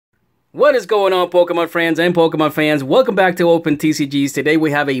What is going on, Pokemon friends and Pokemon fans? Welcome back to Open TCGs. Today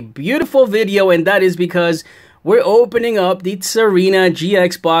we have a beautiful video, and that is because we're opening up the Tsareena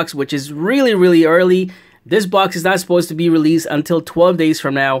GX box, which is really early. This box is not supposed to be released until 12 days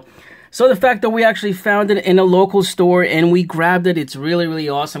from now. So the fact that we actually found it in a local store and we grabbed it, it's really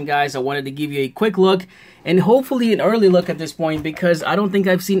awesome, guys. I wanted to give you a quick look and hopefully an early look at this point, because I don't think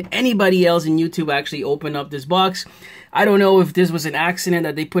I've seen anybody else in YouTube actually open up this box. I don't know if this was an accident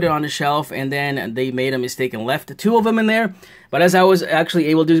that they put it on the shelf and then they made a mistake and left the two of them in there. But as I was actually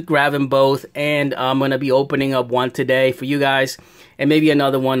able to grab them both, and I'm going to be opening up one today for you guys and maybe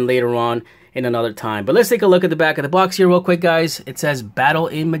another one later on in another time. But let's take a look at the back of the box here real quick, guys. It says Battle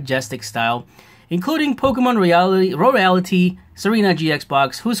in Majestic Style, including Pokemon Royalty Tsareena GX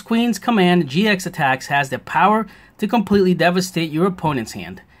box, whose Queen's Command GX attacks has the power to completely devastate your opponent's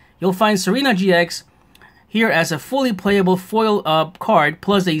hand. You'll find Tsareena GX here as a fully playable foil card,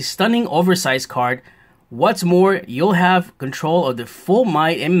 plus a stunning oversized card. What's more, you'll have control of the full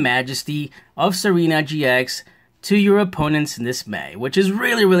might and majesty of Tsareena GX to your opponent's dismay, which is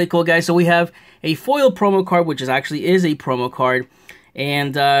really cool, guys. So we have a foil promo card, which actually is a promo card,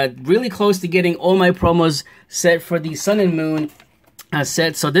 and really close to getting all my promos set for the Sun and Moon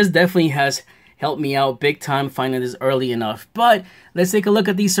set. So this definitely has helped me out big time finding this early enough. But let's take a look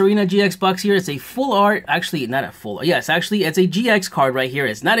at the Tsareena GX box here. It's a full art, actually not a full, yes, actually it's a GX card right here.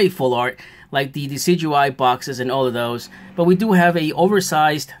 It's not a full art like the Decidueye boxes and all of those, but we do have a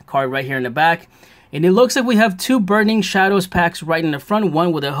oversized card right here in the back. And it looks like we have two Burning Shadows packs right in the front,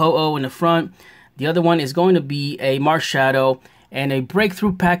 one with a Ho-Oh in the front. The other one is going to be a Marsh Shadow, and a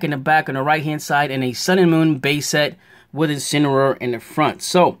Breakthrough pack in the back on the right hand side, and a Sun and Moon base set with Incineroar in the front.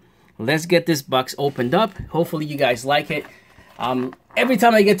 So let's get this box opened up. Hopefully you guys like it. Every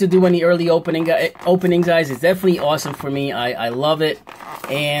time I get to do any early openings, guys, it's definitely awesome for me. I love it,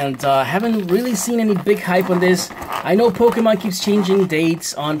 and haven't really seen any big hype on this. I know Pokemon keeps changing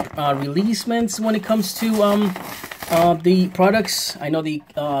dates on releasements when it comes to the products. I know the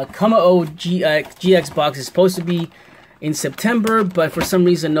Koko GX box is supposed to be in September, but for some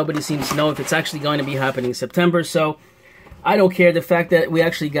reason nobody seems to know if it's actually going to be happening in September. So I don't care. The fact that we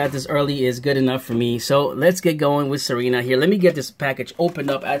actually got this early is good enough for me. So let's get going with Tsareena here. Let me get this package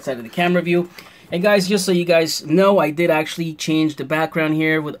opened up outside of the camera view. And guys, just so you guys know, I did actually change the background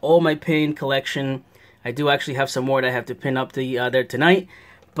here with all my pin collection. I do actually have some more that I have to pin up there tonight.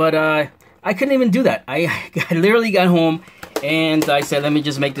 But I couldn't even do that. I literally got home and I said, let me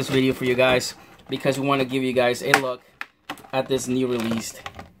just make this video for you guys, because we want to give you guys a look at this new released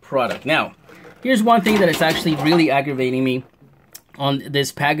product. Now, here's one thing that is actually really aggravating me on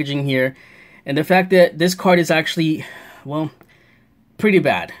this packaging here, and the fact that this card is actually, well, pretty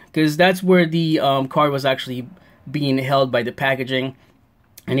bad, because that's where the card was actually being held by the packaging,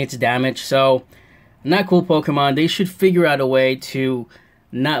 and it's damaged. So not cool, Pokemon. They should figure out a way to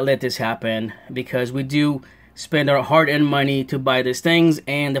not let this happen, because we do spend our hard-earned money to buy these things,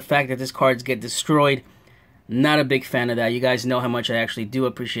 and the fact that these cards get destroyed, not a big fan of that. You guys know how much I actually do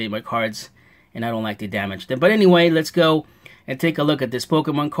appreciate my cards, and I don't like to damage them. But anyway, let's go and take a look at this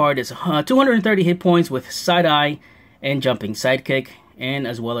Pokemon card. It's 230 hit points with Side Eye and Jumping Sidekick, and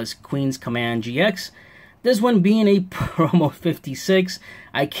as well as Queen's Command GX. This one being a promo 56.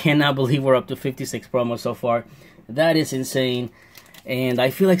 I cannot believe we're up to 56 promos so far. That is insane. And I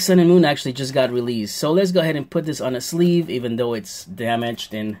feel like Sun and Moon actually just got released. So let's go ahead and put this on a sleeve, even though it's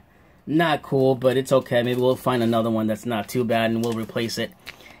damaged and not cool, but it's okay. Maybe we'll find another one that's not too bad and we'll replace it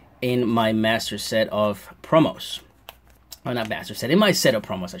in my master set of promos. Oh, not master set, in my set of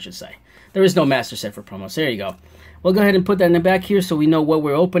promos, I should say. There is no master set for promos. There you go. We'll go ahead and put that in the back here so we know what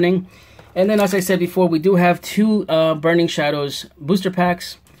we're opening. And then, as I said before, we do have two Burning Shadows booster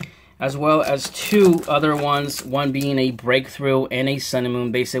packs, as well as two other ones, one being a Breakthrough and a Sun and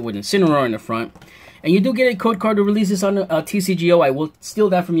Moon base set with Incineroar in the front. And you do get a code card to release this on TCGO. I will steal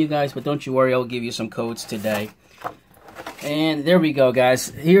that from you guys, but don't you worry, I'll give you some codes today. And there we go, guys.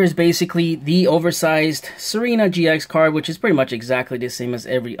 Here is basically the oversized Tsareena GX card, which is pretty much exactly the same as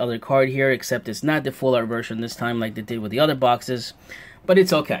every other card here, except it's not the full art version this time like they did with the other boxes. But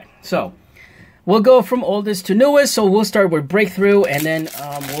it's okay. So we'll go from oldest to newest. So we'll start with Breakthrough, and then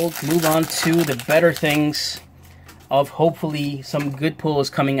we'll move on to the better things of hopefully some good pulls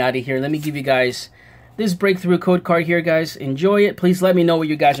coming out of here. Let me give you guys this Breakthrough code card here, guys. Enjoy it. Please let me know what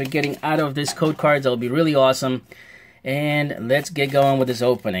you guys are getting out of this code cards. That'll be really awesome. And let's get going with this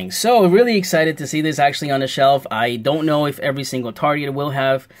opening. So really excited to see this actually on the shelf. I don't know if every single Target will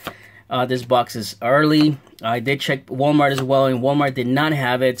have this box is early. I did check Walmart as well, and Walmart did not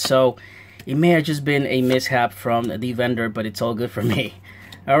have it. So it may have just been a mishap from the vendor, but it's all good for me.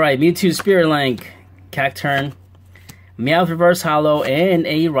 Alright, Mewtwo Spirit Link, Cacturn, Meowth Reverse Holo, and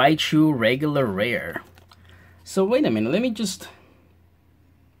a Raichu regular rare. So wait a minute, let me just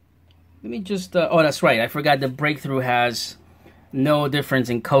oh, that's right, I forgot the Breakthrough has no difference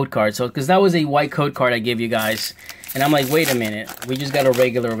in code card. So because that was a white code card I gave you guys, and I'm like, wait a minute, we just got a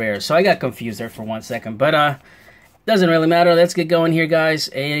regular rare. So I got confused there for 1 second, but doesn't really matter. Let's get going here, guys.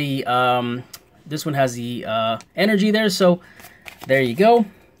 This one has the energy there, so there you go.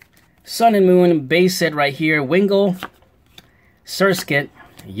 Sun and Moon base set right here. Wingull, Surskit,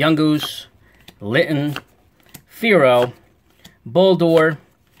 Yungoos, Litten, Fearow, Boldore,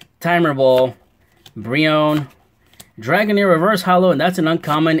 Timer Ball, Brionne, Dragonair Reverse Holo, and that's an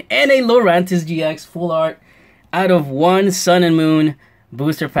uncommon, and a Lurantis GX full art out of one Sun and Moon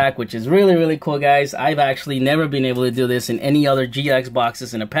booster pack, which is really, really cool, guys. I've actually never been able to do this in any other GX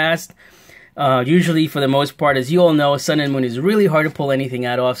boxes in the past. Usually, for the most part, as you all know, Sun and Moon is really hard to pull anything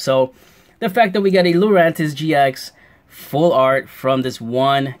out of. So, the fact that we got a Lurantis GX full art from this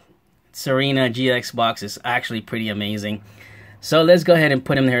one Tsareena GX box is actually pretty amazing. So, let's go ahead and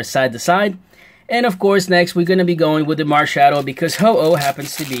put him there side to side. And, of course, next, we're going to be going with the Marshadow, because Ho-Oh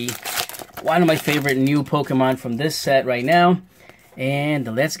happens to be one of my favorite new Pokemon from this set right now.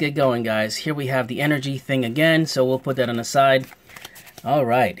 And let's get going, guys. Here we have the energy thing again, so we'll put that on the side.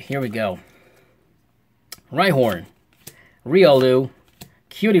 Alright, here we go. Rhyhorn, Riolu,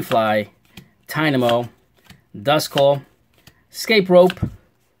 Cutiefly, Tynamo, Duskull, Scape-Rope,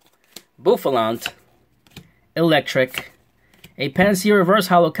 Bouffalant, Electric, a Pansear Reverse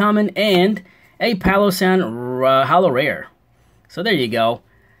Holo Common, and a Palossand Holo Rare. So there you go.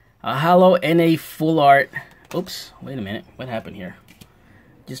 A Holo and a full art. Oops, wait a minute. What happened here?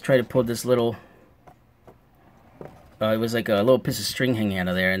 Just try to pull this little... it was like a little piece of string hanging out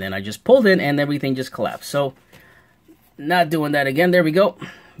of there, and then I just pulled it, and everything just collapsed. So, not doing that again. There we go.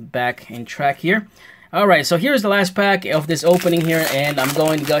 Back in track here. Alright, so here's the last pack of this opening here, and I'm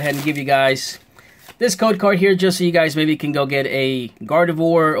going to go ahead and give you guys this code card here, just so you guys maybe can go get a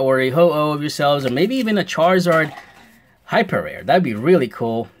Gardevoir or a Ho-Oh of yourselves, or maybe even a Charizard Hyper Rare. That'd be really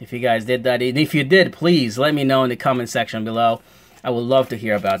cool if you guys did that. And if you did, please let me know in the comment section below. I would love to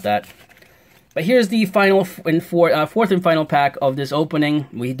hear about that. But here's the final fourth and final pack of this opening.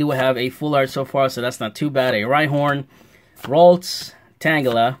 We do have a full art so far, so that's not too bad. A Rhyhorn, Ralts,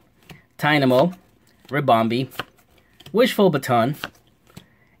 Tangela, Tynamo, Ribombee, Wishful Baton.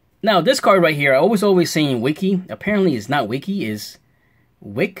 Now, this card right here, I was always saying Wiki. Apparently, it's not Wiki, it's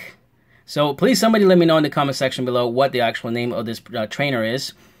Wick. So, please, somebody let me know in the comment section below what the actual name of this trainer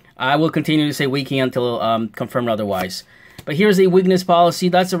is. I will continue to say Wiki until confirmed otherwise. But here's a Weakness Policy.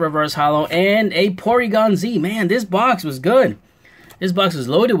 That's a Reverse Holo. And a Porygon Z. Man, this box was good. This box was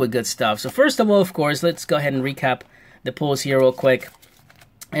loaded with good stuff. So, first of all, of course, let's go ahead and recap the pulls here real quick.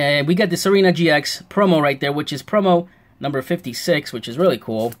 And we got the Tsareena GX promo right there, which is promo number 56, which is really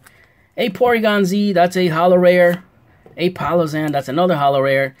cool. A Porygon Z, that's a Holo Rare. A Palossand, that's another Holo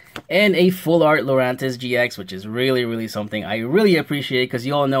Rare. And a Full Art Lurantis GX, which is really, really something I really appreciate, because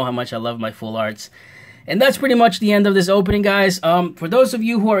you all know how much I love my full arts. And that's pretty much the end of this opening, guys. For those of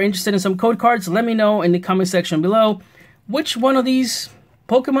you who are interested in some code cards, let me know in the comment section below which one of these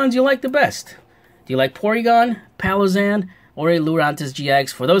Pokemons you like the best. Do you like Porygon, Palossand, or a Lurantis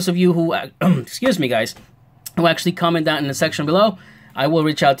GX? For those of you who, excuse me, guys, who actually comment down in the section below, I will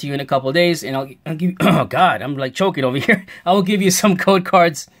reach out to you in a couple of days, and I'll give you, oh god, I'm like choking over here. I will give you some code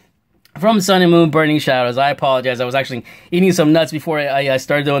cards from Sun and Moon Burning Shadows. I apologize, I was actually eating some nuts before I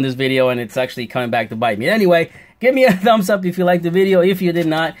started doing this video, and it's actually coming back to bite me. Anyway, give me a thumbs up if you liked the video. If you did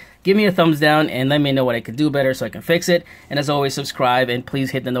not, give me a thumbs down, and let me know what I could do better so I can fix it. And as always, subscribe, and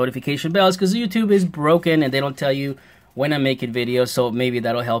please hit the notification bells, because YouTube is broken, and they don't tell you when I'm making videos, so maybe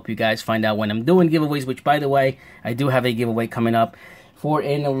that'll help you guys find out when I'm doing giveaways, which, by the way, I do have a giveaway coming up for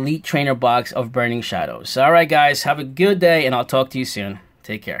an Elite Trainer box of Burning Shadows. Alright guys, have a good day, and I'll talk to you soon.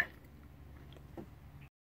 Take care.